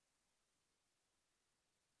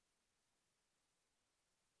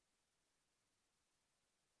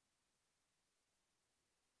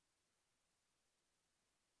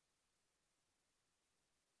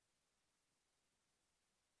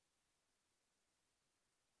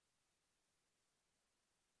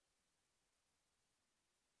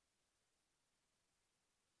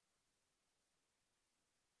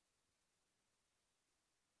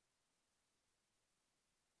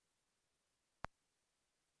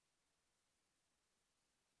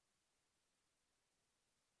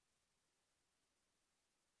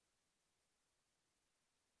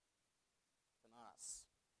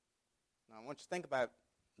I want you to think about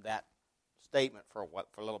that statement for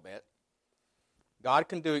a little bit. God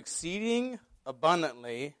can do exceeding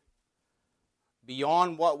abundantly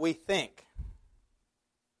beyond what we think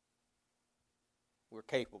we're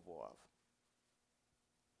capable of.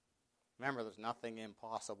 Remember, there's nothing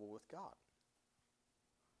impossible with God.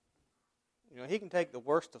 He can take the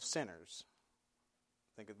worst of sinners.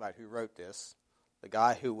 Think about who wrote this. The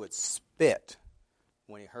guy who would spit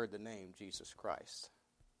when he heard the name Jesus Christ,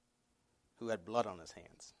 who had blood on his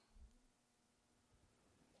hands.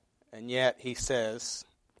 And yet he says,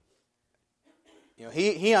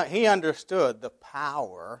 he understood the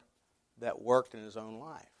power that worked in his own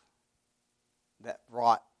life, that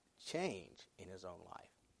brought change in his own life.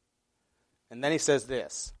 And then he says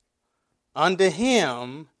this, unto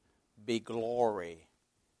him be glory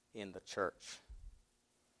in the church,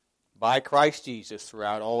 by Christ Jesus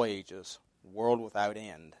throughout all ages, world without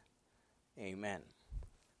end. Amen.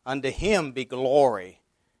 Unto him be glory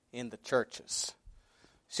in the churches.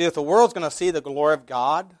 See, if the world's going to see the glory of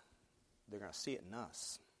God, they're going to see it in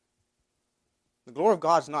us. The glory of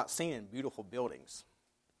God is not seen in beautiful buildings.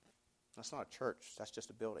 That's not a church. That's just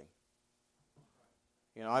a building.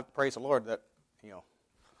 I praise the Lord that, we're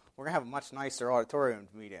going to have a much nicer auditorium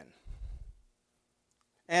to meet in.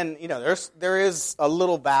 And, there is a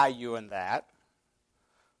little value in that.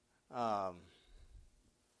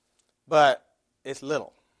 But it's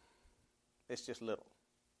little. It's just little.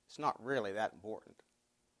 It's not really that important.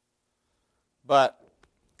 But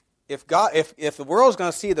if the world's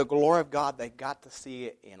going to see the glory of God, they've got to see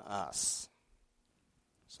it in us.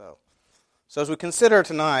 So as we consider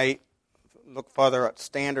tonight, look further at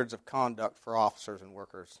standards of conduct for officers and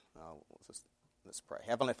workers. Let's pray.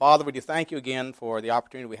 Heavenly Father, we do thank you again for the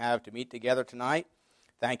opportunity we have to meet together tonight.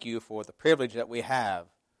 Thank you for the privilege that we have.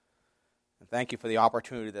 And thank you for the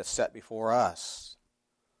opportunity that's set before us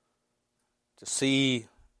to see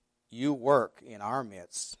you work in our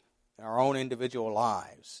midst, in our own individual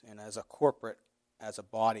lives, and as a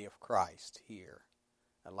body of Christ here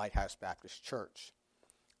at Lighthouse Baptist Church.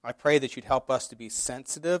 I pray that you'd help us to be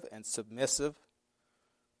sensitive and submissive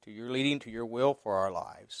to your leading, to your will for our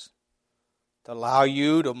lives, to allow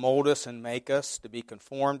you to mold us and make us to be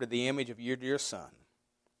conformed to the image of your dear Son.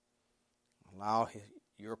 Allow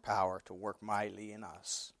your power to work mightily in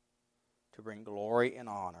us, to bring glory and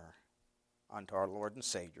honor unto our Lord and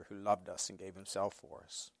Savior, who loved us and gave himself for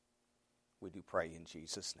us. We do pray in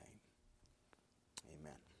Jesus' name.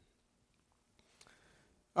 Amen.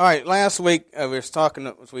 All right, last week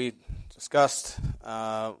we discussed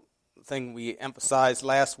the thing we emphasized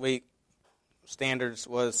last week. Standards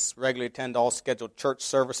was regularly attend all scheduled church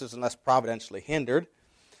services unless providentially hindered.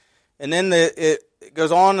 And then it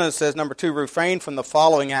goes on and it says, number 2, refrain from the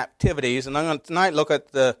following activities. And I'm going to tonight look at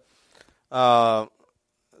it's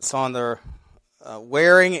on there,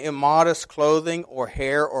 wearing immodest clothing or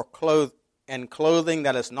hair or clothing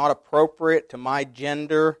that is not appropriate to my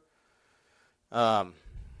gender. So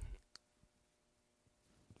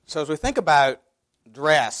as we think about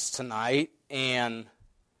dress tonight and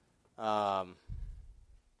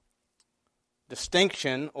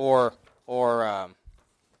distinction or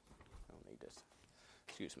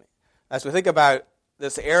as we think about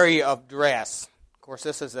this area of dress, of course,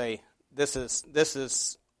 this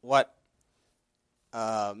is what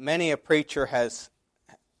many a preacher has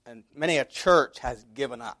and many a church has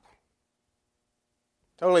given up,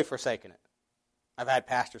 totally forsaken it. I've had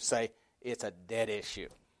pastors say it's a dead issue,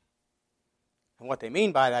 and what they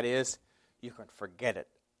mean by that is you can forget it.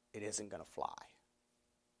 It isn't going to fly.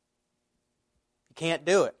 You can't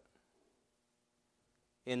do it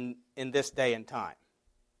in this day and time.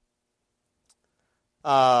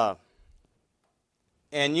 And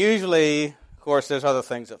usually, of course, there's other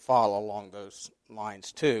things that follow along those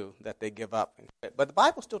lines too that they give up. But the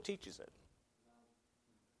Bible still teaches it.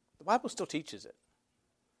 The Bible still teaches it.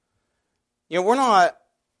 We're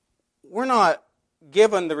not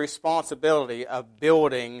given the responsibility of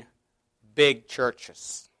building big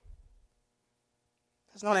churches.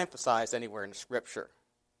 It's not emphasized anywhere in the Scripture.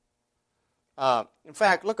 In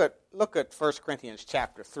fact, look at 1 Corinthians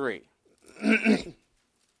chapter 3. 1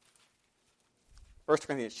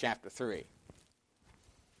 Corinthians chapter 3.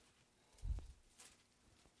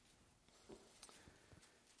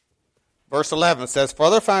 Verse 11 says, "For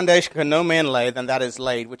other foundation can no man lay than that is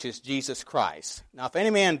laid, which is Jesus Christ. Now if any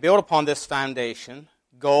man build upon this foundation,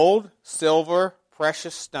 gold, silver,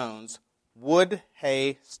 precious stones, wood,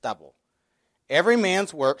 hay, stubble, every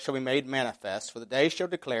man's work shall be made manifest, for the day shall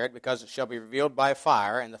declare it, because it shall be revealed by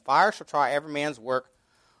fire, and the fire shall try every man's work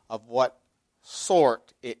of what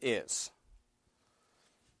sort it is."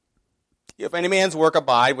 If any man's work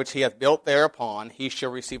abide, which he hath built thereupon, he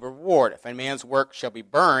shall receive a reward. If any man's work shall be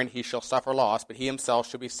burned, he shall suffer loss, but he himself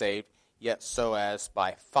shall be saved, yet so as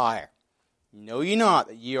by fire. Know ye not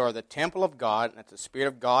that ye are the temple of God, and that the Spirit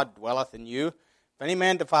of God dwelleth in you? If any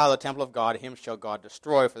man defile the temple of God, him shall God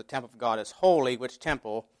destroy, for the temple of God is holy, which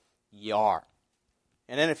temple ye are.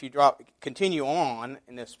 And then if you continue on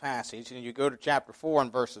in this passage, and you go to chapter 4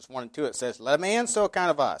 and verses 1 and 2, it says, Let a man so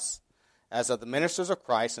account of us, as of the ministers of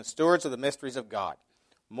Christ and stewards of the mysteries of God.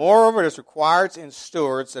 Moreover, it is required in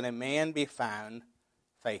stewards that a man be found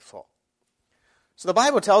faithful. So the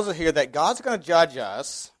Bible tells us here that God's going to judge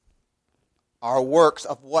us, our works,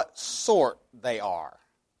 of what sort they are,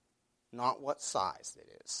 not what size it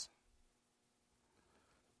is.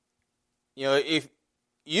 You know, if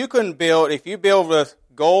you build with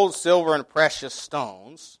gold, silver, and precious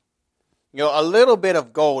stones, you know, a little bit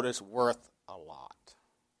of gold is worth a lot.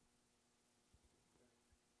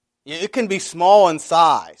 It can be small in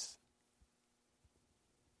size,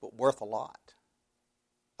 but worth a lot,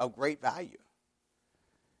 of great value.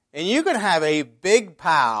 And you can have a big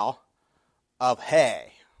pile of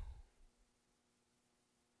hay,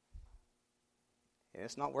 and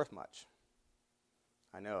it's not worth much.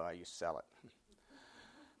 I know, I used to sell it.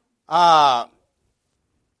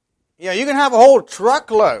 You can have a whole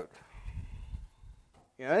truckload.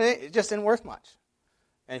 You know, it just isn't worth much.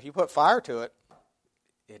 And if you put fire to it,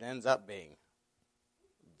 it ends up being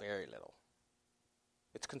very little.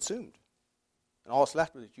 It's consumed. And all that's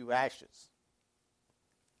left is a few ashes.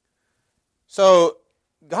 So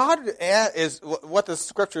God is, what the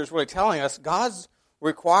Scripture is really telling us, God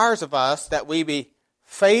requires of us that we be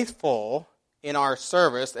faithful in our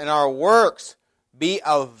service and our works be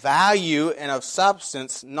of value and of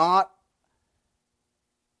substance, not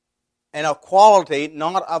and of quality,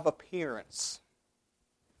 not of appearance.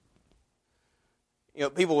 You know,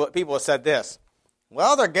 people have said this.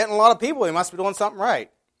 Well, they're getting a lot of people. They must be doing something right.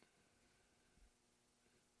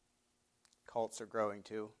 Cults are growing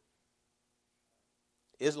too.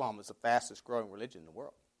 Islam is the fastest growing religion in the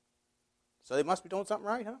world. So they must be doing something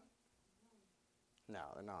right, huh? No,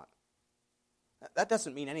 they're not. That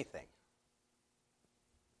doesn't mean anything.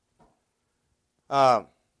 No,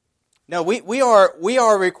 we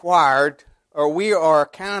are required, or we are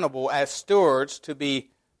accountable as stewards to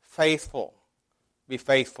be faithful. Be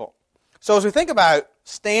faithful. So as we think about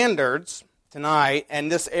standards tonight and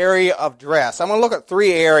this area of dress, I'm going to look at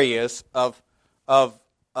three areas of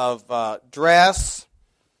dress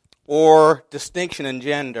or distinction in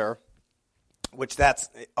gender, which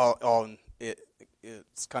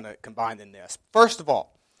it's kind of combined in this. First of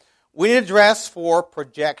all, we need to dress for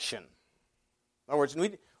projection. In other words,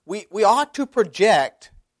 we ought to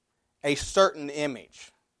project a certain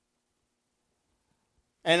image.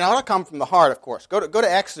 And it ought to come from the heart, of course. Go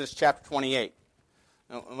to Exodus chapter 28.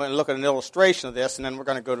 I'm going to look at an illustration of this, and then we're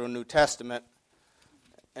going to go to a New Testament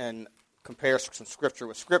and compare some Scripture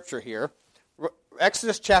with Scripture here.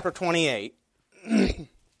 Exodus chapter 28. The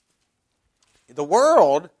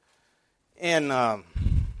world in... I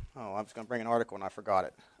was going to bring an article and I forgot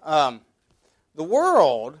it. The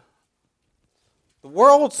world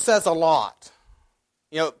says a lot.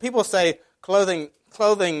 You know, people say clothing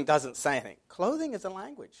doesn't say anything. Clothing is a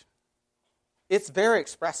language. It's very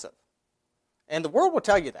expressive. And the world will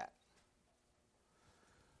tell you that.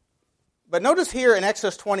 But notice here in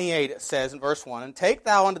Exodus 28, it says in verse 1, And take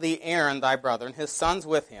thou unto thee Aaron thy brother, and his sons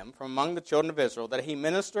with him, from among the children of Israel, that he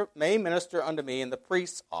may minister unto me in the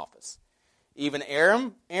priest's office. Even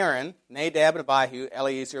Aaron, Nadab, and Abihu,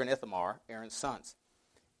 Eleazar, and Ithamar, Aaron's sons.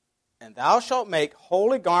 And thou shalt make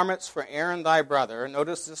holy garments for Aaron thy brother,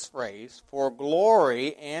 notice this phrase, for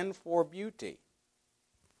glory and for beauty.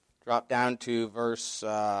 Drop down to verse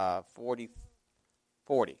 40.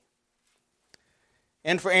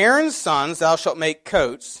 And for Aaron's sons thou shalt make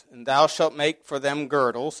coats, and thou shalt make for them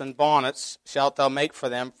girdles, and bonnets shalt thou make for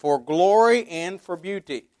them, for glory and for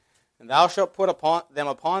beauty. And thou shalt put them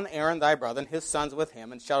upon Aaron thy brother, and his sons with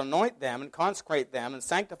him, and shalt anoint them, and consecrate them, and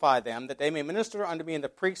sanctify them, that they may minister unto me in the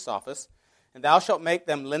priest's office. And thou shalt make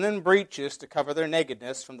them linen breeches to cover their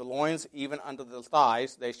nakedness, from the loins even unto the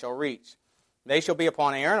thighs they shall reach. They shall be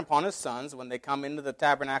upon Aaron and upon his sons, when they come into the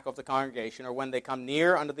tabernacle of the congregation, or when they come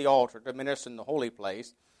near unto the altar to minister in the holy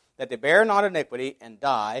place, that they bear not iniquity and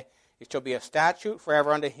die. It shall be a statute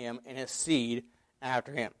forever unto him and his seed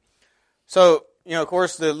after him. So, of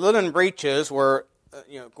course, the linen breeches were,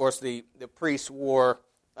 of course, the priests wore,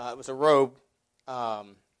 it was a robe,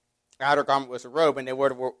 outer garment was a robe, and they were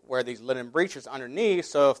to wear these linen breeches underneath,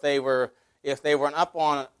 so if they were up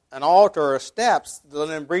on an altar or steps, the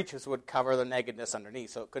linen breeches would cover the nakedness underneath,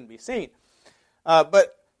 so it couldn't be seen.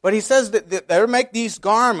 But But he says that they make these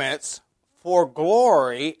garments for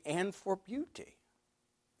glory and for beauty.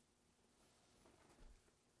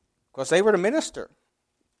 Because they were to minister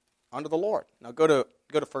unto the Lord. Now go to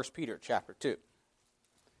 1 Peter chapter 2.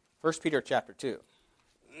 1 Peter chapter 2.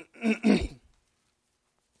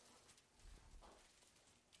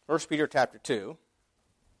 1 Peter chapter 2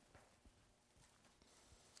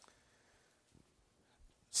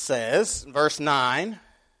 says, verse 9,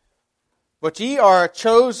 "But ye are a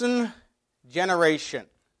chosen generation,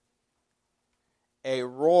 a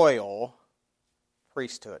royal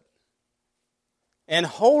priesthood, an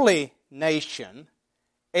holy nation,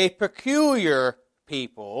 a peculiar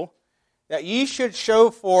people, that ye should show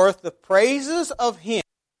forth the praises of him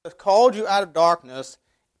that called you out of darkness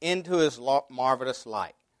into his marvelous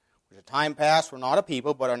light. Which at time past were not a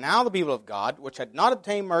people, but are now the people of God, which had not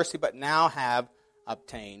obtained mercy, but now have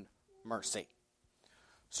obtained mercy."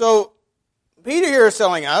 So, Peter here is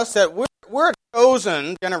telling us that we're a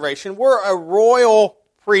chosen generation, we're a royal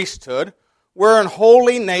priesthood, we're a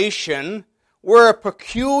holy nation, we're a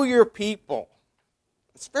peculiar people.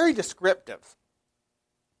 It's very descriptive.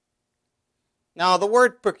 Now, the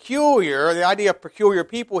word peculiar, the idea of peculiar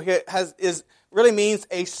people here really means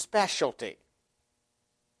a specialty.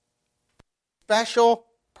 Special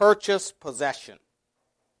purchase possession.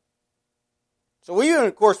 So we have,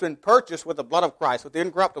 of course, been purchased with the blood of Christ, with the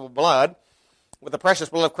incorruptible blood, with the precious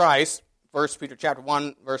blood of Christ. 1 Peter chapter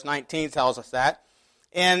 1, verse 19 tells us that.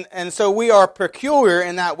 And so we are peculiar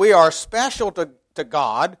in that we are special to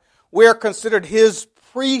God. We are considered his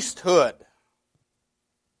priesthood.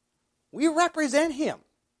 We represent him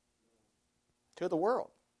to the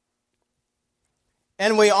world.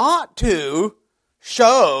 And we ought to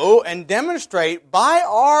show and demonstrate by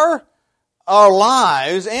our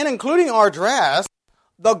lives, and including our dress,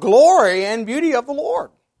 the glory and beauty of the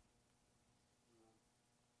Lord.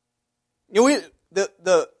 I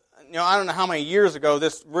don't know how many years ago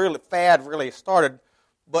this fad really started,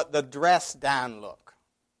 but the dress down look.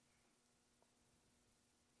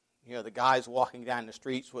 The guys walking down the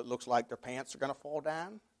streets, what looks like their pants are going to fall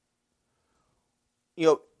down.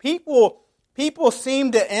 People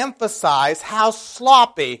seem to emphasize how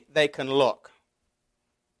sloppy they can look.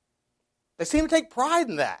 They seem to take pride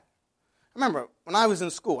in that. I remember when I was in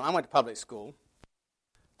school, I went to public school,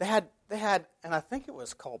 they had, and I think it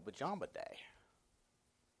was called Pajama Day.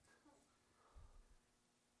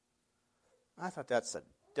 I thought that's the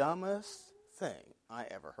dumbest thing I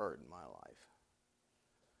ever heard in my life.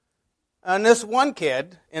 And this one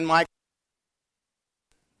kid in my,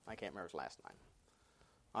 I can't remember his last name.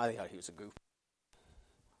 I thought he was a goof.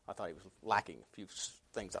 I thought he was lacking a few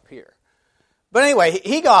things up here. But anyway,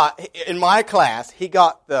 he got, in my class, he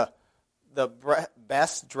got the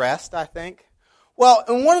best dressed, I think. Well,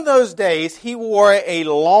 in one of those days, he wore a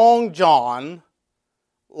long john,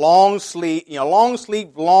 long sleeve,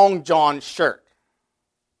 long john shirt.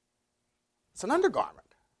 It's an undergarment.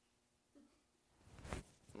 I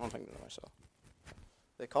don't think to myself.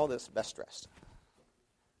 They call this best dressed.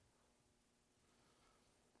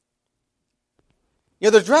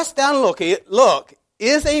 The dress down look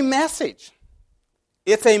is a message.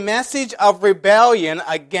 It's a message of rebellion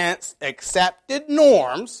against accepted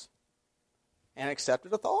norms and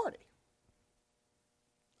accepted authority.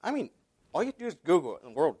 I mean, all you have to do is Google it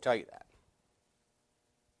and the world will tell you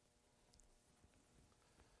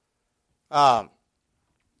that.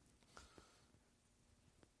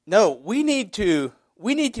 No, we need to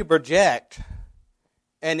project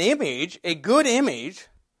an image, a good image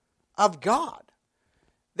of God.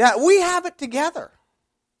 That we have it together.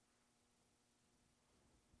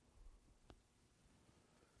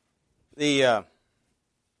 A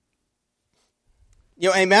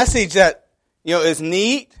message that is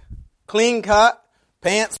neat, clean cut,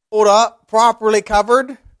 pants pulled up, properly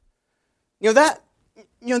covered. That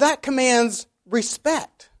commands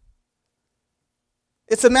respect.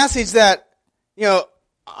 It's a message that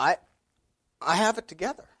I have it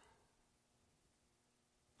together.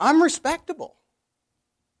 I'm respectable.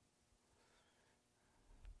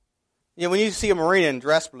 When you see a Marine in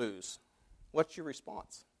dress blues, what's your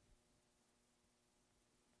response?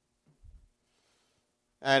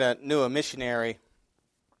 I knew a missionary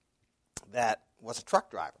that was a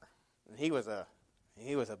truck driver. And he was a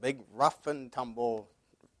big rough and tumble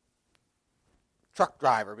truck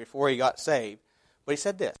driver before he got saved. But he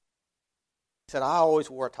said this. He said, I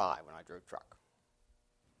always wore a tie when I drove truck.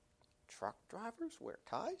 Truck drivers wear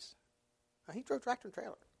ties? Now, he drove tractor and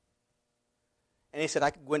trailer. And he said, I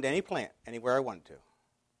could go into any plant, anywhere I wanted to.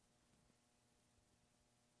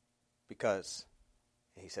 Because,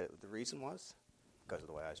 he said, the reason was because of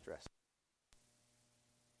the way I was dressed.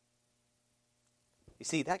 You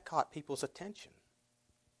see, that caught people's attention.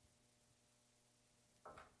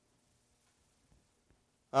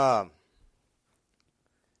 Now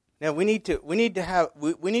we need to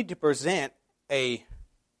present a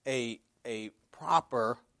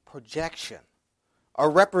proper projection, a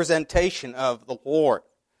representation of the Lord.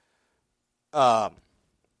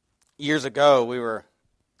 Years ago, we were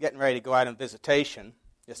getting ready to go out on visitation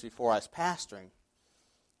just before I was pastoring,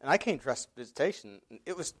 and I came dressed for visitation.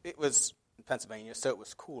 It was in Pennsylvania, so it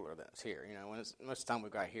was cooler than it's here. Most of the time we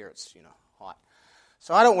got here, it's hot.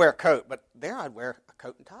 So I don't wear a coat, but there I'd wear a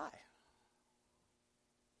coat and tie.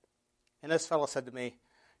 And this fellow said to me,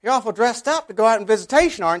 "You're awful dressed up to go out on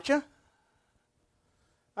visitation, aren't you?"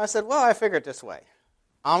 I said, "Well, I figured this way.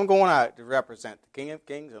 I'm going out to represent the King of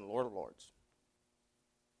Kings and Lord of Lords.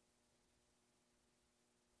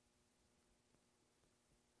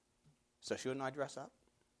 So shouldn't I dress up?"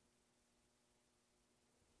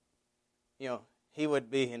 He would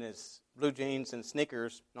be in his blue jeans and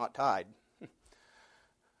sneakers, not tied.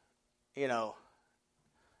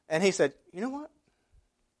 And he said, "You know what?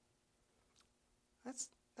 That's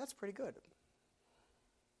pretty good."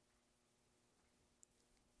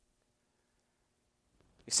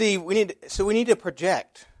 You see, we need to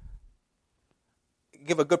project,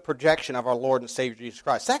 give a good projection of our Lord and Savior Jesus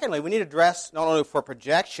Christ. Secondly, we need to dress not only for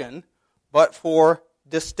projection, but for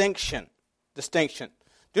distinction. Distinction.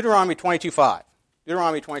 Deuteronomy 22:5.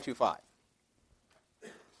 Deuteronomy 22:5.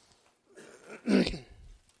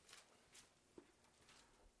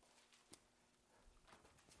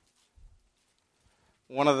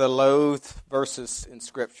 One of the loathed verses in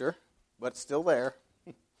Scripture, but it's still there.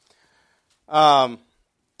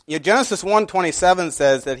 Genesis 1:27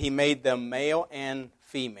 says that he made them male and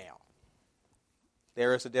female.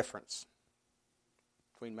 There is a difference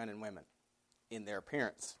between men and women in their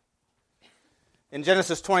appearance. In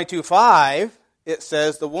Genesis 22:5, it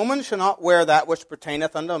says, "The woman shall not wear that which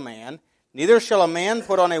pertaineth unto a man, neither shall a man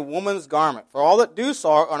put on a woman's garment, for all that do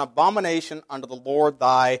so are an abomination unto the Lord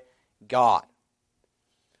thy God."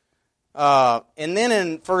 And then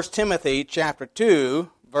in 1 Timothy chapter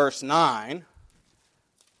 2, verse 9,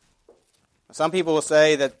 some people will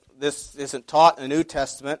say that this isn't taught in the New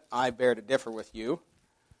Testament. I bear to differ with you.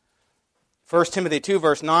 1 Timothy 2,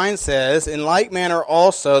 verse 9 says, "In like manner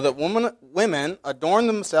also that women adorn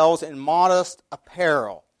themselves in modest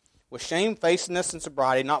apparel, with shamefacedness and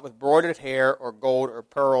sobriety, not with broidered hair or gold or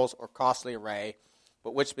pearls or costly array,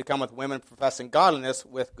 but which becometh women professing godliness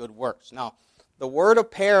with good works." Now, the word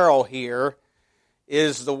apparel here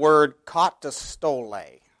is the word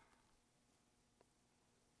katastole.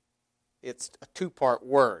 It's a two-part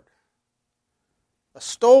word. A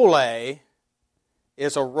stole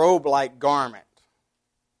is a robe-like garment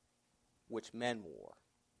which men wore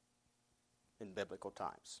in biblical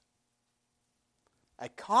times. A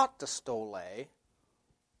katastole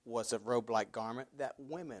was a robe-like garment that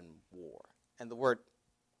women wore. And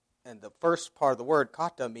the first part of the word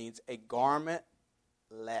kata means a garment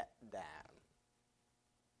let down.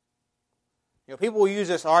 People will use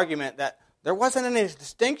this argument that there wasn't any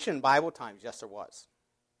distinction in Bible times. Yes, there was.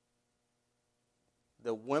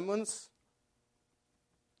 The women's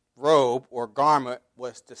robe or garment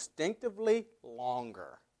was distinctively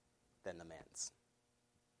longer than the men's.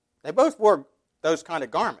 They both wore those kind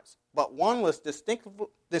of garments, but one was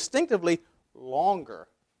distinctively longer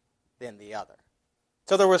than the other.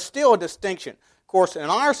 So there was still a distinction. Of course, in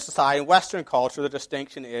our society, in Western culture, the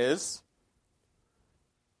distinction is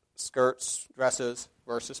skirts, dresses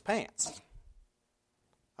versus pants.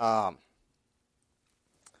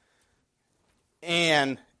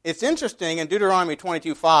 And it's interesting, in Deuteronomy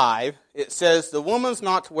 22:5, it says the woman's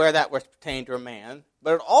not to wear that which pertains to a man,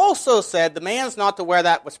 but it also said the man's not to wear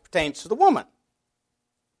that which pertains to the woman.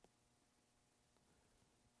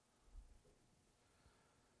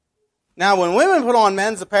 Now, when women put on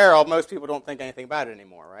men's apparel, most people don't think anything about it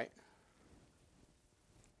anymore, right?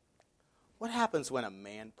 What happens when a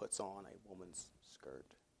man puts on a woman's skirt?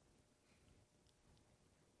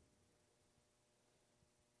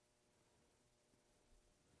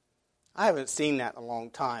 I haven't seen that in a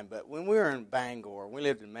long time, but when we were in Bangor, we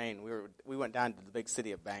lived in Maine, we went down to the big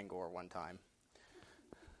city of Bangor one time.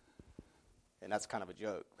 And that's kind of a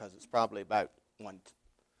joke, because it's probably about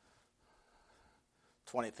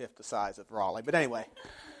 1/25 the size of Raleigh. But anyway,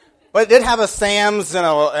 but it did have a Sam's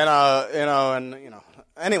anyway,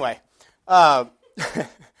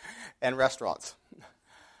 and restaurants.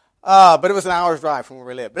 But it was an hour's drive from where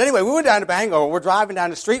we lived. But anyway, we went down to Bangor. We're driving down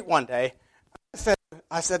the street one day.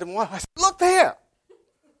 I said to my wife, "Look there!"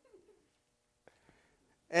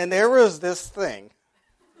 And there was this thing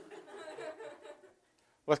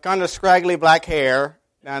with kind of scraggly black hair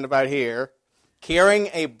down about here, carrying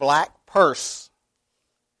a black purse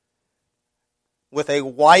with a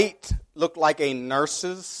white, looked like a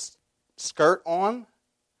nurse's skirt on,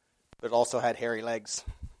 but it also had hairy legs.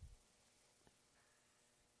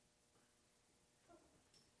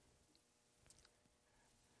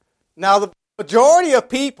 Now, the majority of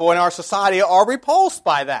people in our society are repulsed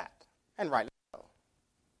by that, and rightly so.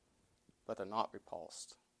 But they're not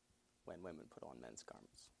repulsed when women put on men's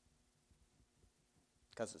garments,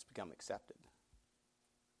 because it's become accepted.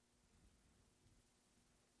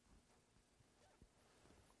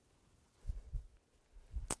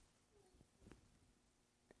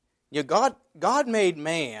 You know, God made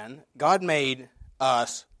man, God made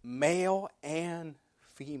us male and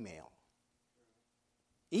female.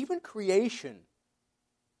 Even creation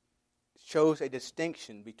shows a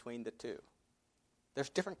distinction between the two. There's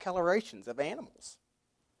different colorations of animals.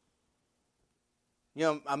 You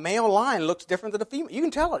know, a male lion looks different than a female. You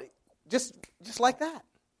can tell it just like that.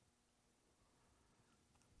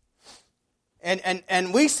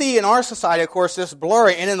 And we see in our society, of course, this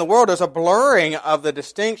blurring, and in the world there's a blurring of the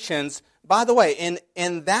distinctions. By the way,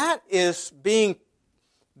 and that is being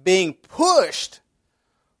pushed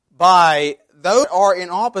by those who are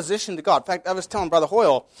in opposition to God. In fact, I was telling Brother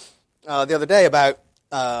Hoyle the other day about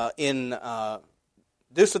in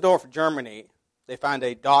Dusseldorf, Germany, they found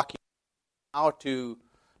a document how to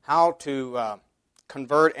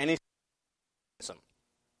convert any. It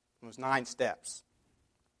was 9 steps.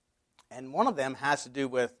 And one of them has to do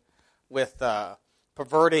with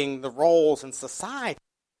perverting the roles in society.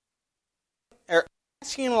 They're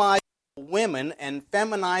masculinizing women and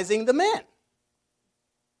feminizing the men.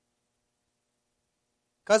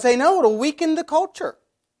 Because they know it'll weaken the culture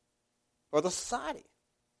or the society.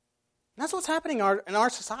 And that's what's happening in our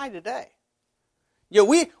society today. You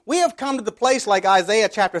know, we have come to the place like Isaiah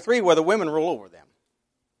chapter 3 where the women rule over them,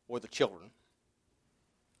 or the children.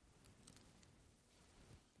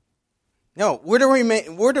 No, we're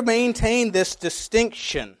to maintain this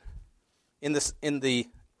distinction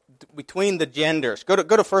between the genders. Go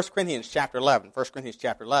to 1 Corinthians chapter 11. 1 Corinthians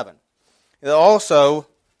chapter 11. It also,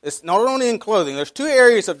 it's not only in clothing. There's 2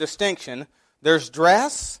 areas of distinction. There's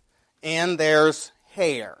dress and there's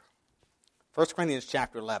hair. 1 Corinthians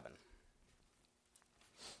chapter 11.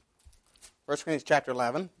 1 Corinthians chapter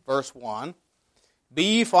 11, verse 1. Be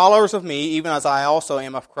ye followers of me, even as I also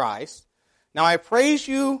am of Christ. Now I praise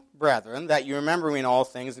you, brethren, that you remember me in all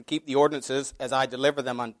things, and keep the ordinances as I deliver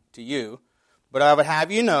them unto you. But I would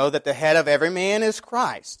have you know that the head of every man is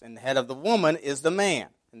Christ, and the head of the woman is the man,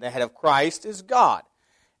 and the head of Christ is God.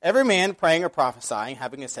 Every man praying or prophesying,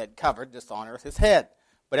 having his head covered, dishonoreth his head.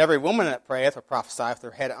 But every woman that prayeth or prophesieth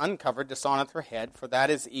with her head uncovered, dishonoreth her head, for that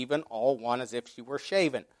is even all one as if she were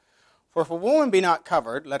shaven. For if a woman be not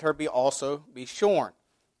covered, let her also be shorn.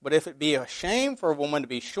 But if it be a shame for a woman to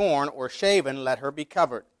be shorn or shaven, let her be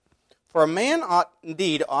covered. For a man ought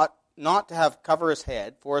not to have cover his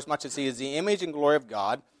head, forasmuch as he is the image and glory of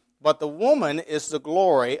God, but the woman is the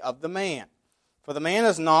glory of the man. For the man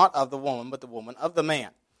is not of the woman, but the woman of the man.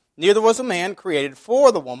 Neither was a man created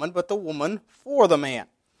for the woman, but the woman for the man.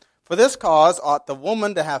 For this cause ought the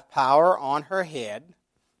woman to have power on her head,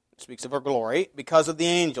 it speaks of her glory, because of the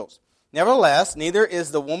angels. Nevertheless, neither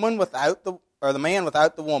is the woman without the man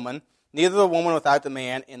without the woman, neither the woman without the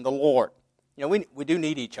man in the Lord. You know, we do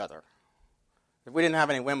need each other. If we didn't have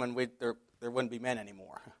any women, there wouldn't be men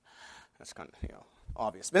anymore. That's kind of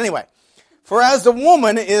obvious. But anyway, for as the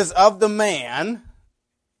woman is of the man,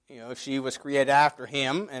 she was created after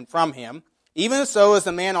him and from him, even so is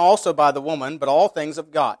the man also by the woman, but all things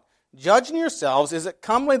of God. Judging yourselves, is it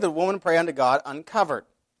comely that the woman pray unto God uncovered?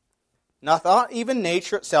 Doth not even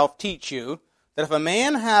nature itself teach you that if a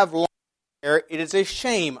man have long hair, it is a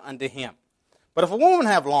shame unto him? But if a woman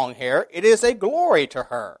have long hair, it is a glory to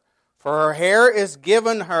her, for her hair is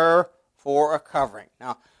given her for a covering.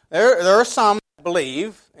 Now, there are some that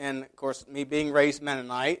believe, and of course, me being raised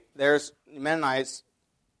Mennonite, Mennonites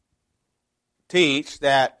teach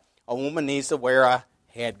that a woman needs to wear a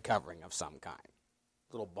head covering of some kind,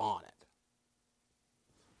 a little bonnet.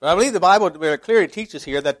 But I believe the Bible very clearly teaches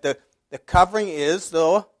here that the covering is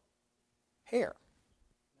the hair.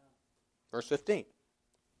 Verse 15.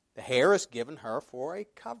 The hair is given her for a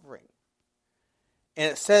covering.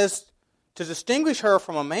 And it says to distinguish her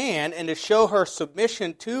from a man and to show her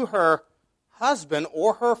submission to her husband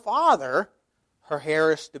or her father, her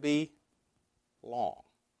hair is to be long.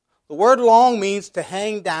 The word long means to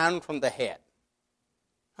hang down from the head.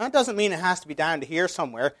 That doesn't mean it has to be down to here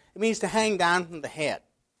somewhere. It means to hang down from the head.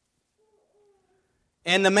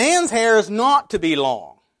 And the man's hair is not to be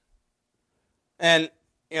long. And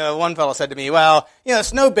one fellow said to me, well,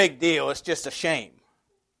 it's no big deal. It's just a shame.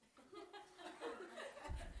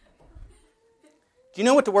 Do you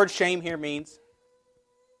know what the word shame here means?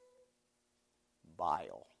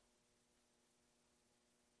 Vile.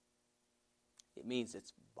 It means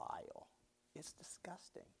it's vile. It's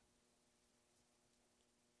disgusting.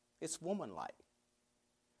 It's womanlike.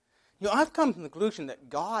 I've come to the conclusion that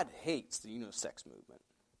God hates the unisex movement.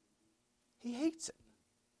 He hates it.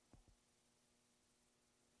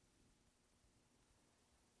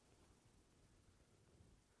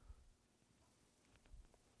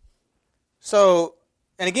 So,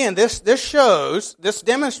 and again, this demonstrates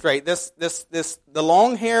the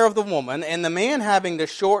long hair of the woman and the man having the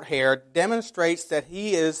short hair demonstrates that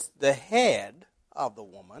he is the head of the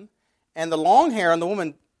woman, and the long hair on the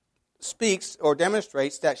woman speaks or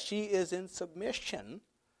demonstrates that she is in submission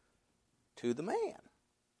to the man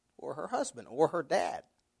or her husband or her dad.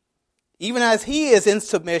 Even as he is in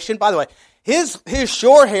submission, by the way, his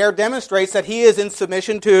short hair demonstrates that he is in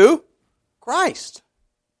submission to Christ.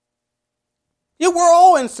 We're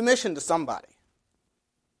all in submission to somebody.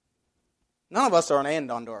 None of us are an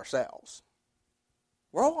end unto ourselves.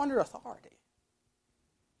 We're all under authority.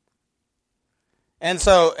 And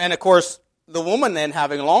of course, the woman then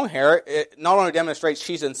having long hair, it not only demonstrates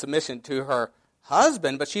she's in submission to her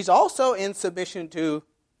husband, but she's also in submission to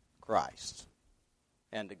Christ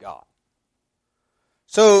and to God.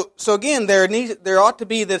 So again, there ought to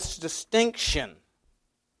be this distinction,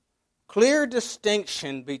 clear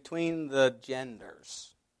distinction between the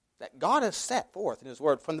genders that God has set forth in His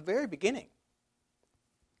Word from the very beginning.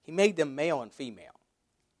 He made them male and female.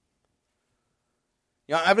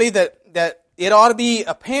 I believe that it ought to be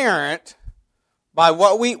apparent by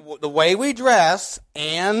the way we dress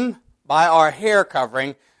and by our hair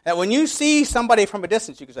covering, that when you see somebody from a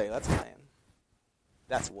distance, you can say, that's a man.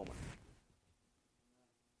 That's a woman.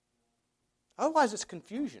 Otherwise, it's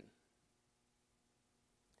confusion.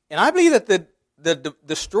 And I believe that the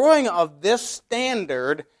destroying of this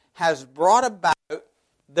standard has brought about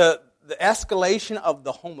the escalation of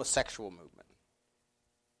the homosexual movement.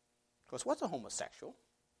 Because what's a homosexual?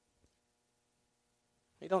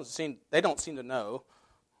 They don't seem to know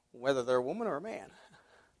whether they're a woman or a man.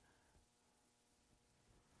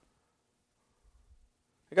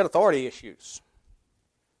 They got authority issues.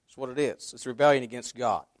 That's what it is. It's rebellion against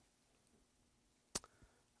God.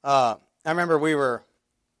 I remember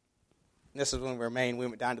this is when we were in Maine, we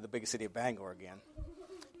went down to the big city of Bangor again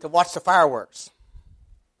to watch the fireworks.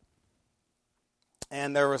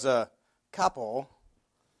 And there was a couple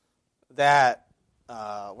that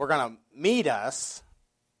were going to meet us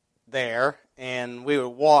there, and we would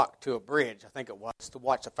walk to a bridge, I think it was, to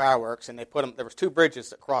watch the fireworks. And there was two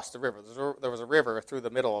bridges that crossed the river. There was a river through the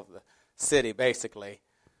middle of the city, basically.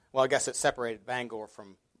 Well, I guess it separated Bangor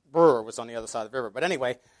from Brewer, was on the other side of the river. But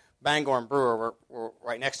anyway, Bangor and Brewer were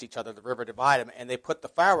right next to each other. The river divided them, and they put the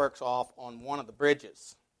fireworks off on one of the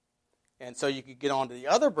bridges. And so you could get onto the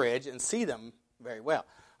other bridge and see them very well.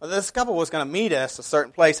 Well, this couple was going to meet us a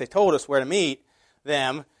certain place. They told us where to meet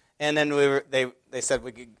them, and then they said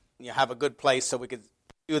we could have a good place so we could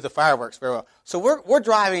do the fireworks very well. So we're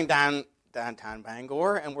driving downtown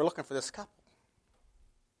Bangor, and we're looking for this couple.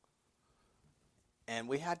 And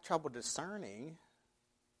we had trouble discerning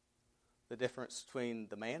the difference between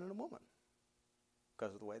the man and the woman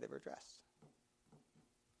because of the way they were dressed.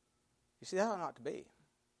 You see, that ought not to be.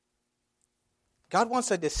 God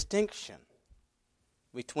wants a distinction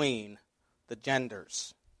between the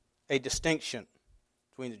genders. A distinction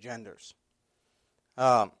between the genders.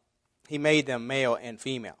 He made them male and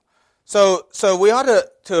female. So we ought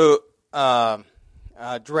to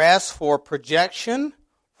dress for projection,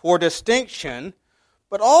 for distinction,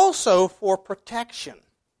 but also for protection.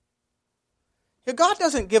 God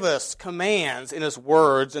doesn't give us commands in His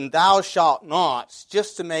words and thou shalt nots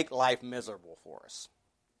just to make life miserable for us.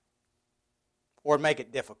 Or make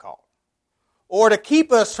it difficult. Or to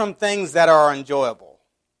keep us from things that are enjoyable.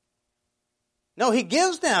 No, He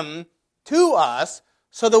gives them to us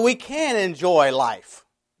so that we can enjoy life.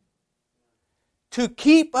 To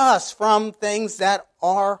keep us from things that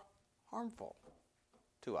are harmful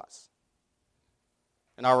to us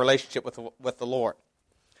in our relationship with the Lord.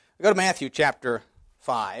 We go to Matthew chapter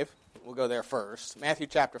 5. We'll go there first. Matthew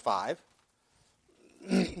chapter 5.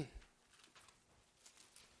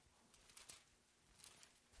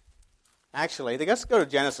 Actually, let's go to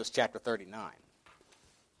Genesis chapter 39.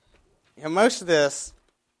 Most of this,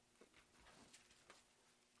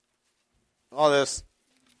 all this,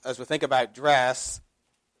 as we think about dress,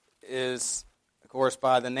 is, of course,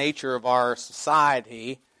 by the nature of our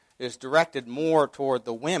society, is directed more toward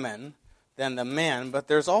the women than the men, but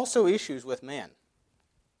there's also issues with men.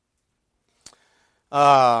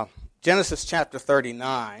 Genesis chapter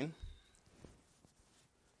 39.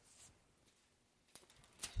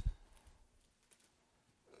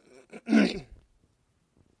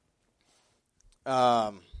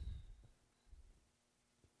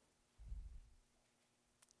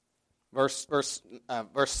 Verse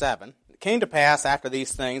 7. It came to pass after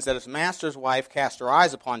these things that his master's wife cast her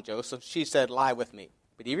eyes upon Joseph. She said, Lie with me.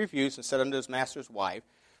 But he refused and said unto his master's wife,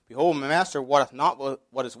 Behold, my master wotteth not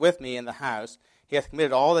what is with me in the house. He hath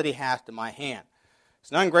committed all that he hath to my hand. There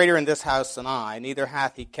is none greater in this house than I, neither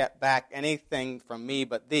hath he kept back anything from me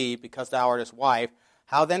but thee, because thou art his wife.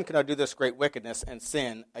 How then can I do this great wickedness and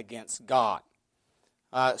sin against God?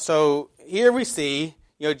 So here we see,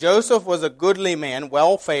 Joseph was a goodly man,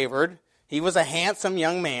 well-favored. He was a handsome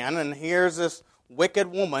young man, and here's this wicked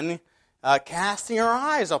woman casting her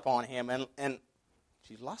eyes upon him, and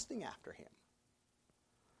she's lusting after him.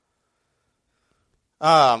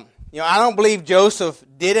 I don't believe Joseph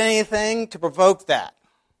did anything to provoke that.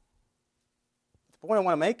 The point I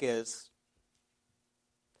want to make is,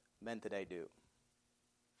 men today do.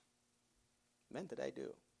 Men today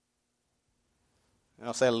do. And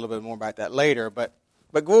I'll say a little bit more about that later, but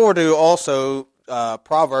go over to also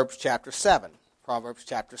Proverbs chapter 7. Proverbs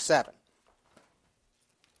chapter 7.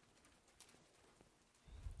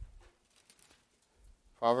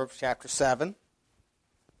 Proverbs chapter 7.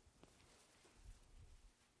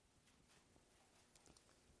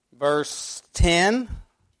 Verse 10,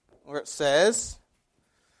 where it says,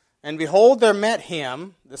 And behold, there met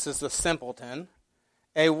him, this is the simpleton,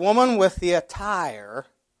 a woman with the attire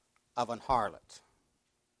of an harlot.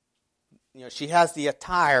 She has the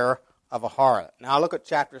attire of a harlot. Now look at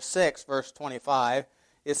chapter 6, verse 25.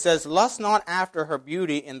 It says, Lust not after her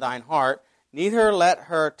beauty in thine heart, neither let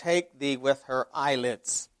her take thee with her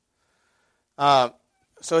eyelids. So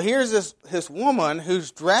here's this woman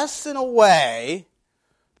who's dressed in a way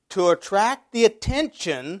to attract the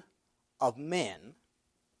attention of men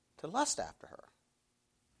to lust after her.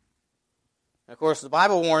 And of course, the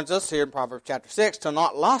Bible warns us here in Proverbs chapter 6 to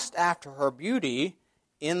not lust after her beauty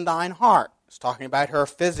in thine heart. It's talking about her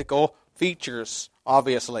physical features,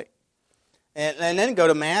 obviously. And then go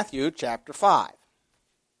to Matthew chapter 5.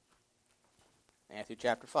 Matthew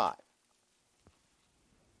chapter 5.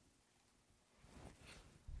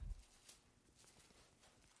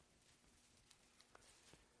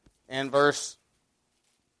 And verse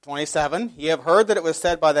 27, Ye have heard that it was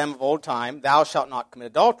said by them of old time, Thou shalt not commit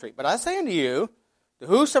adultery. But I say unto you, that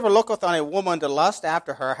whosoever looketh on a woman to lust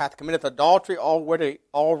after her hath committed adultery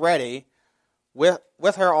already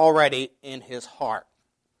with her already in his heart.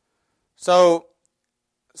 So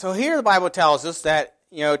here the Bible tells us that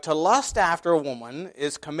to lust after a woman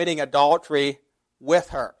is committing adultery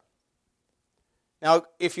with her. Now,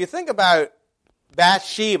 if you think about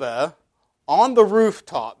Bathsheba on the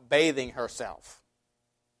rooftop bathing herself,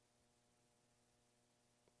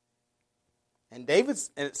 and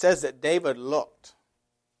it says that David looked.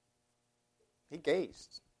 He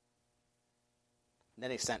gazed. And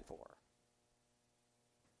then he sent for her.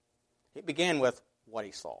 It began with what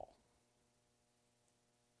he saw.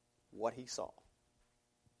 What he saw.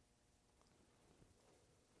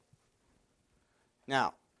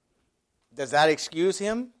 Now, does that excuse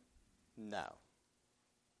him? No.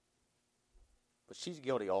 But she's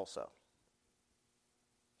guilty also.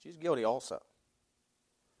 She's guilty also.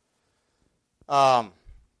 Now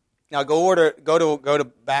go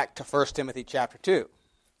back to 1 Timothy chapter 2.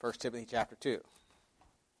 1 Timothy chapter 2.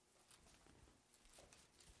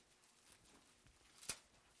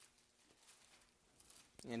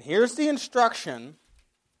 And here's the instruction,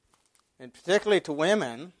 and particularly to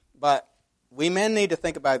women, but we men need to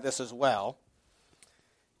think about this as well.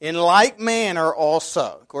 In like manner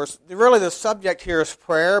also. Of course, really the subject here is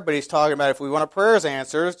prayer, but he's talking about if we want our prayers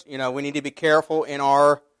answered, we need to be careful in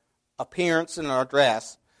our appearance and our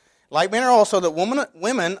dress. Like manner also that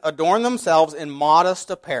women adorn themselves in modest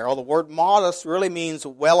apparel. The word modest really means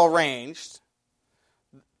well arranged.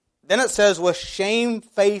 Then it says with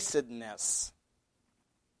shamefacedness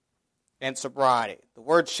and sobriety. The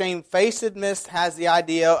word shamefacedness has the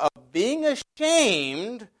idea of being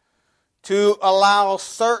ashamed to allow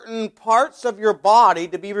certain parts of your body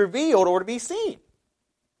to be revealed or to be seen.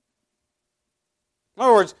 In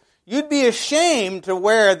other words, you'd be ashamed to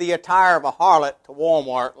wear the attire of a harlot to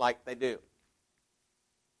Walmart like they do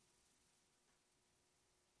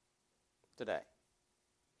today.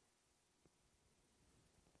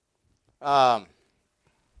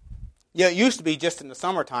 It used to be just in the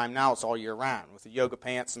summertime. Now it's all year round with the yoga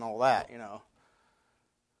pants and all that,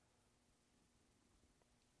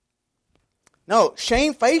 No,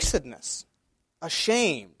 shamefacedness.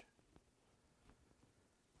 Ashamed.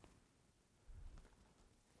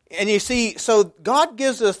 And you see, so God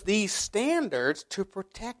gives us these standards to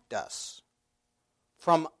protect us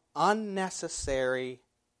from unnecessary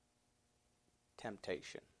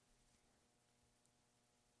temptation.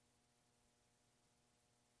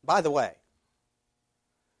 By the way,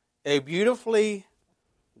 a beautifully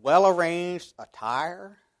well-arranged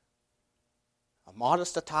attire, a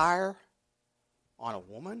modest attire on a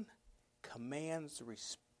woman commands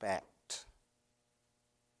respect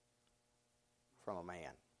from a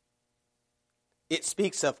man. It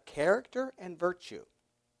speaks of character and virtue.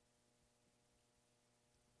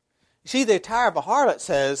 You see, the attire of a harlot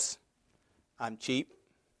says, I'm cheap.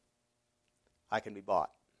 I can be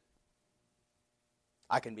bought.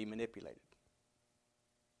 I can be manipulated.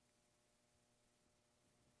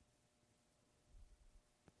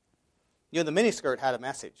 You know, the miniskirt had a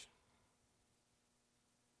message.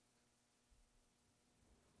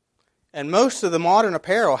 And most of the modern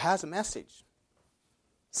apparel has a message.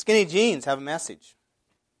 Skinny jeans have a message.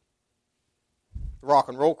 The rock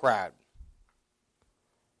and roll crowd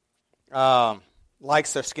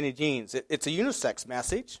likes their skinny jeans. It's a unisex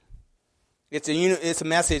message. It's a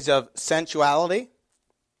message of sensuality.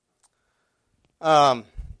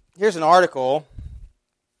 Here's an article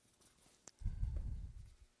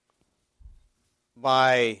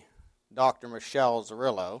by Dr. Michelle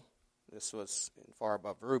Zerillo. This was in Far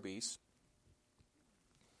Above Rubies,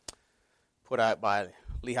 put out by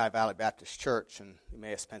Lehigh Valley Baptist Church in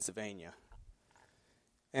Emmaus, Pennsylvania.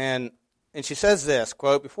 And she says this,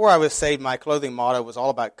 quote, before I was saved, my clothing motto was all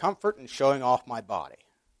about comfort and showing off my body.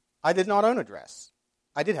 I did not own a dress.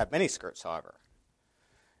 I did have many skirts, however.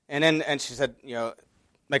 And she said, you know,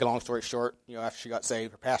 make a long story short, you know, after she got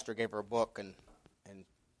saved, her pastor gave her a book, and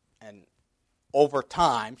over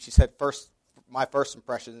time, she said, my first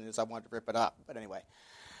impression is I wanted to rip it up. But anyway,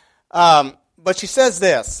 but she says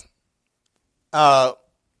this. God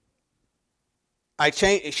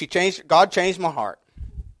changed my heart,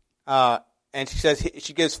 and she says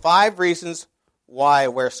she gives 5 reasons why I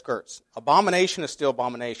wear skirts. Abomination is still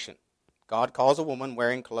abomination. God calls a woman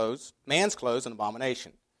wearing man's clothes, an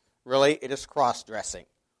abomination. Really, it is cross-dressing,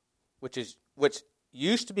 which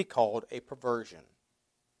used to be called a perversion.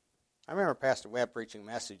 I remember Pastor Webb preaching a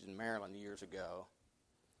message in Maryland years ago,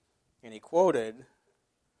 and he quoted,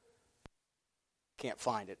 can't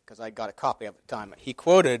find it because I got a copy of it at the time, he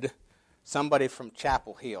quoted somebody from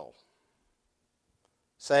Chapel Hill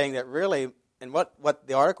saying that really, and what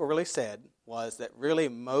the article really said was that really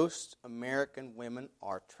most American women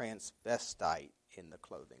are transvestite in the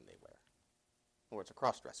clothing they wear. In other words,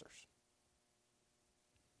 cross-dressers.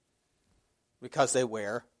 Because they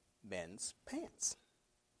wear men's pants.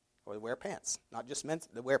 Or they wear pants. Not just men's,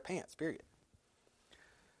 they wear pants, period.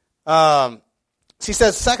 She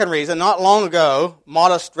says, second reason, not long ago,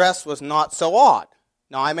 modest dress was not so odd.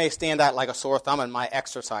 Now, I may stand out like a sore thumb in my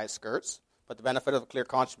exercise skirts, but the benefit of a clear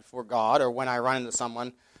conscience before God, or when I run into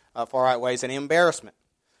someone, far outweighs any embarrassment.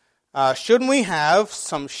 Shouldn't we have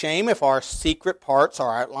some shame if our secret parts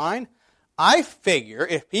are outlined? I figure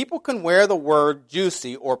if people can wear the word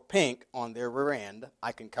juicy or pink on their rear end,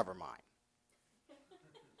 I can cover mine.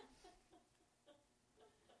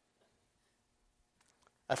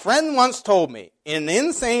 A friend once told me, in an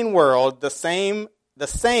insane world, the sane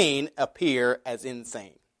appear as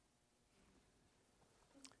insane.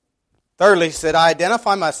 Thirdly, he said, I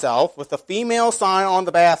identify myself with the female sign on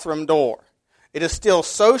the bathroom door. It is still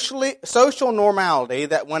social normality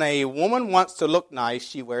that when a woman wants to look nice,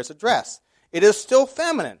 she wears a dress. It is still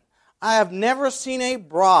feminine. I have never seen a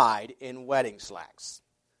bride in wedding slacks.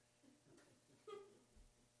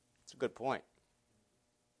 That's a good point.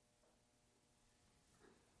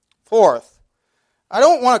 Fourth, I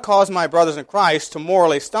don't want to cause my brothers in Christ to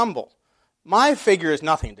morally stumble. My figure is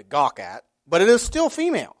nothing to gawk at, but it is still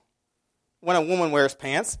female. When a woman wears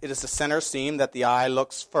pants, it is the center seam that the eye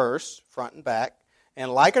looks first, front and back,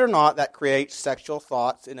 and like it or not, that creates sexual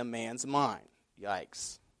thoughts in a man's mind.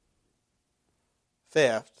 Yikes.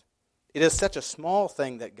 Fifth, it is such a small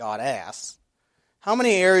thing that God asks. How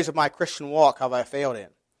many areas of my Christian walk have I failed in?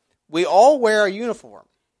 We all wear a uniform.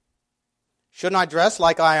 Shouldn't I dress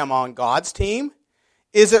like I am on God's team?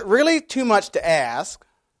 Is it really too much to ask?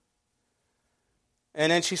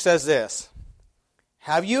 And then she says this,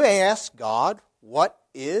 have you asked God what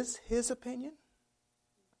is His opinion?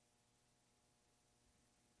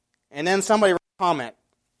 And then somebody wrote a comment.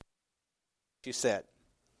 She said,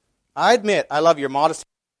 I admit I love your modesty.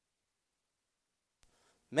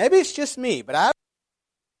 Maybe it's just me, but I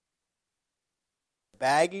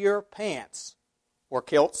baggier pants or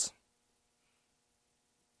kilts.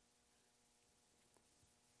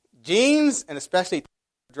 Jeans, and especially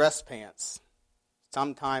dress pants,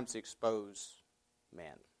 sometimes expose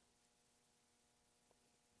men.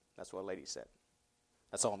 That's what a lady said.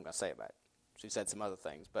 That's all I'm going to say about it. She said some other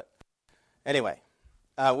things. But anyway,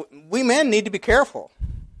 we men need to be careful.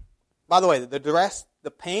 By the way,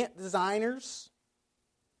 the pant designers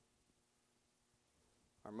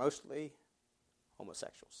are mostly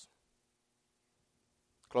homosexuals.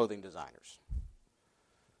 Clothing designers.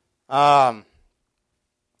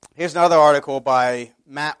 Here's another article by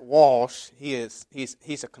Matt Walsh. He's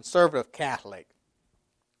a conservative Catholic,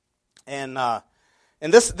 and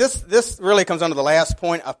this really comes under the last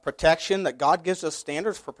point of protection, that God gives us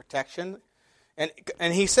standards for protection,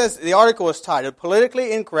 and he says the article is titled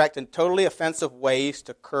 "Politically Incorrect and Totally Offensive Ways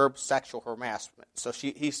to Curb Sexual Harassment." So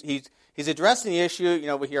he's addressing the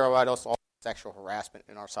issue. We hear about all sexual harassment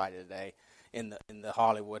in our society today, in the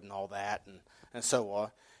Hollywood and all that, and so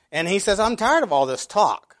on. And he says, I'm tired of all this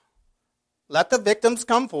talk. Let the victims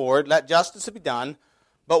come forward. Let justice be done.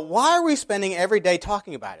 But why are we spending every day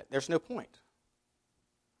talking about it? There's no point.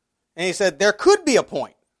 And he said, there could be a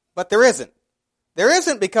point, but there isn't. There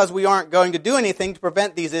isn't, because we aren't going to do anything to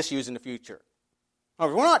prevent these issues in the future.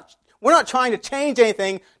 We're not trying to change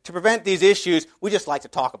anything to prevent these issues. We just like to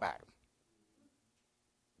talk about them.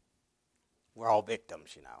 We're all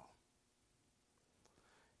victims,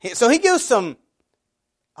 So he gives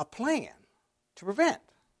a plan to prevent,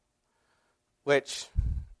 which,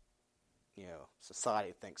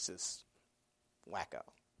 society thinks is wacko.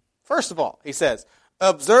 First of all, he says,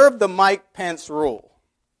 observe the Mike Pence rule.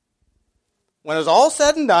 When it's all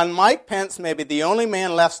said and done, Mike Pence may be the only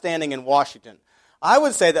man left standing in Washington. I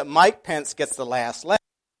would say that Mike Pence gets the last laugh,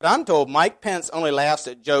 but I'm told Mike Pence only laughs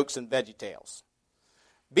at jokes and VeggieTales.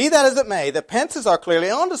 Be that as it may, the Pences are clearly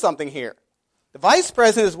onto something here. The vice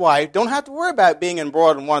president and his wife don't have to worry about being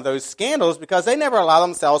embroiled in one of those scandals, because they never allow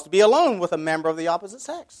themselves to be alone with a member of the opposite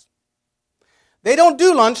sex. They don't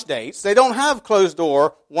do lunch dates. They don't have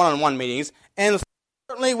closed-door one-on-one meetings, and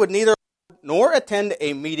certainly would neither nor attend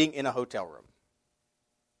a meeting in a hotel room.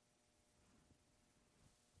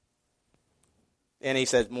 And he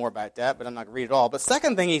says more about that, but I'm not going to read it all. But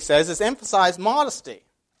second thing he says is emphasize modesty.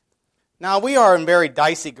 Now, we are in very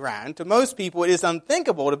dicey ground. To most people, it is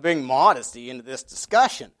unthinkable to bring modesty into this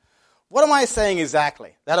discussion. What am I saying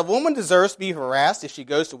exactly? That a woman deserves to be harassed if she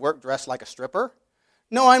goes to work dressed like a stripper?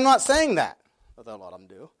 No, I'm not saying that, although a lot of them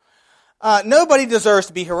do. Nobody deserves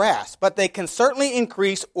to be harassed, but they can certainly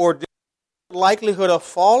increase or decrease the likelihood of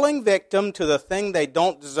falling victim to the thing they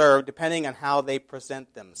don't deserve, depending on how they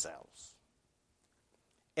present themselves.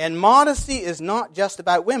 And modesty is not just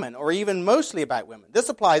about women, or even mostly about women. This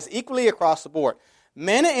applies equally across the board.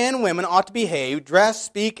 Men and women ought to behave, dress,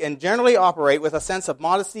 speak, and generally operate with a sense of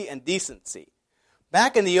modesty and decency.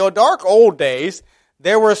 Back in the dark old days,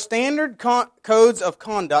 there were standard codes of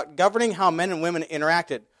conduct governing how men and women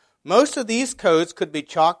interacted. Most of these codes could be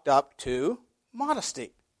chalked up to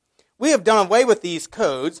modesty. We have done away with these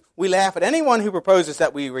codes. We laugh at anyone who proposes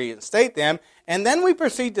that we reinstate them, and then we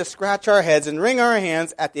proceed to scratch our heads and wring our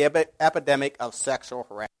hands at the epidemic of sexual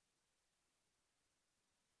harassment.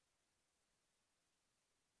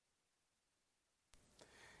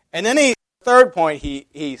 And then the third point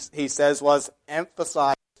he says was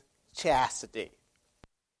emphasize chastity.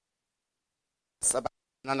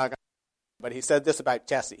 But he said this about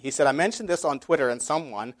chastity. He said, I mentioned this on Twitter, and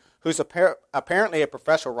someone who's apparently a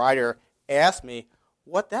professional writer asked me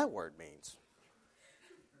what that word means.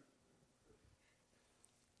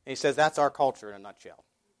 And he says, that's our culture in a nutshell.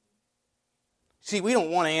 See, we don't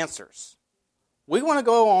want answers. We want to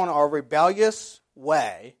go on our rebellious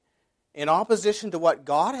way in opposition to what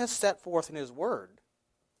God has set forth in His Word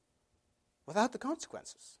without the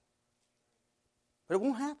consequences. But it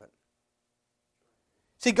won't happen.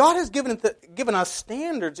 See, God has given us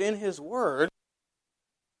standards in His Word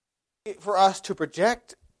for us to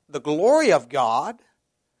project the glory of God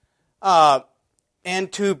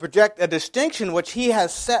and to project a distinction which He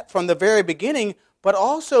has set from the very beginning, but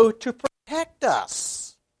also to protect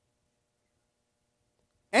us.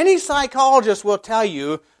 Any psychologist will tell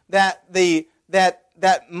you that many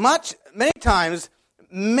times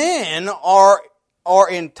men are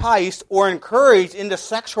enticed or encouraged into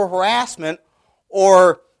sexual harassment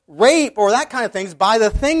or rape or that kind of things by the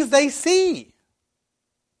things they see.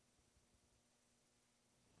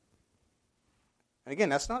 And again,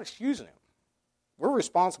 that's not excusing them. We're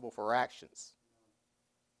responsible for our actions.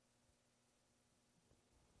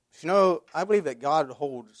 I believe that God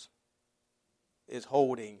is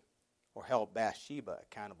holding or held Bathsheba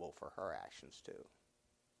accountable for her actions too.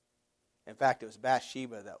 In fact, it was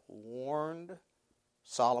Bathsheba that warned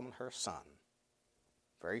Solomon, her son,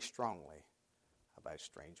 very strongly about a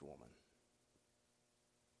strange woman.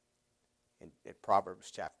 In Proverbs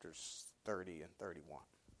chapters 30 and 31.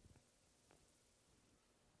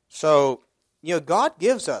 So, God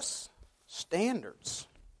gives us standards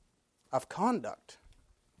of conduct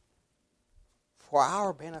for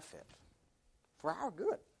our benefit, for our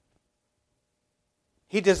good.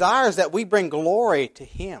 He desires that we bring glory to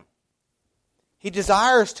Him. He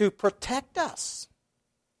desires to protect us.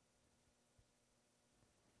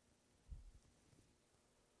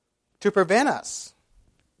 To prevent us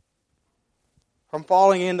from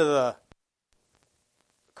falling into the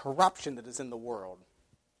corruption that is in the world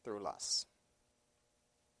through lust.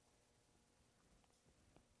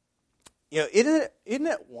 Isn't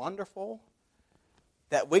it wonderful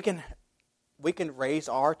that we can raise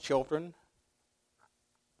our children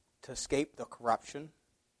to escape the corruption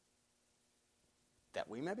that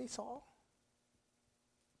we maybe saw?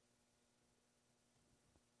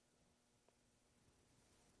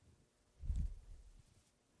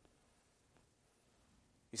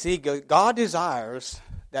 You see, God desires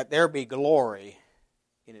that there be glory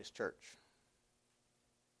in His church.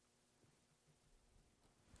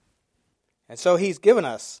 And so He's given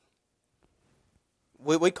us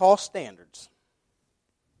what we call standards,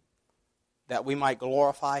 that we might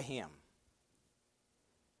glorify Him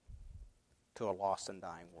to a lost and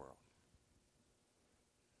dying world.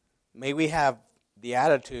 May we have the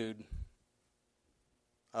attitude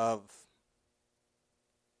of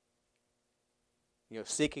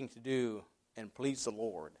seeking to do and please the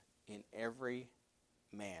Lord in every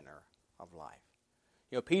manner of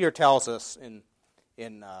life. Peter tells us in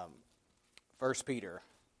 1 Peter,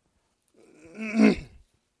 1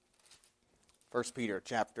 Peter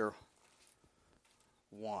chapter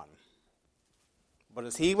 1. But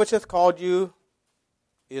as He which hath called you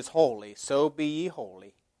is holy, so be ye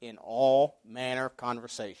holy in all manner of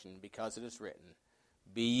conversation, because it is written,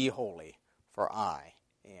 Be ye holy, for I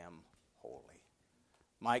am holy.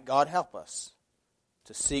 Might God help us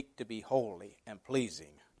to seek to be holy and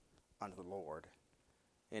pleasing unto the Lord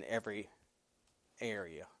in every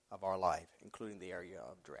area of our life, including the area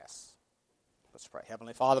of dress. Let's pray.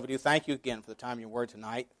 Heavenly Father, we do thank you again for the time of your word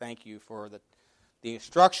tonight. Thank you for the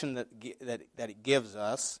instruction that it gives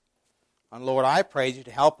us. And Lord, I praise you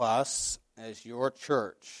to help us as your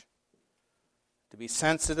church to be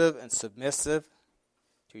sensitive and submissive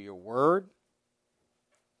to your word,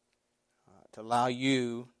 to allow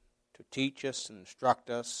you to teach us and instruct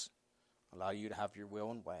us, allow you to have your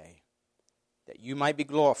will and way, that you might be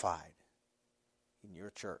glorified in your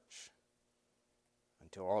church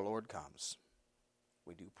until our Lord comes.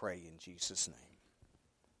 We do pray in Jesus' name.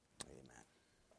 Amen.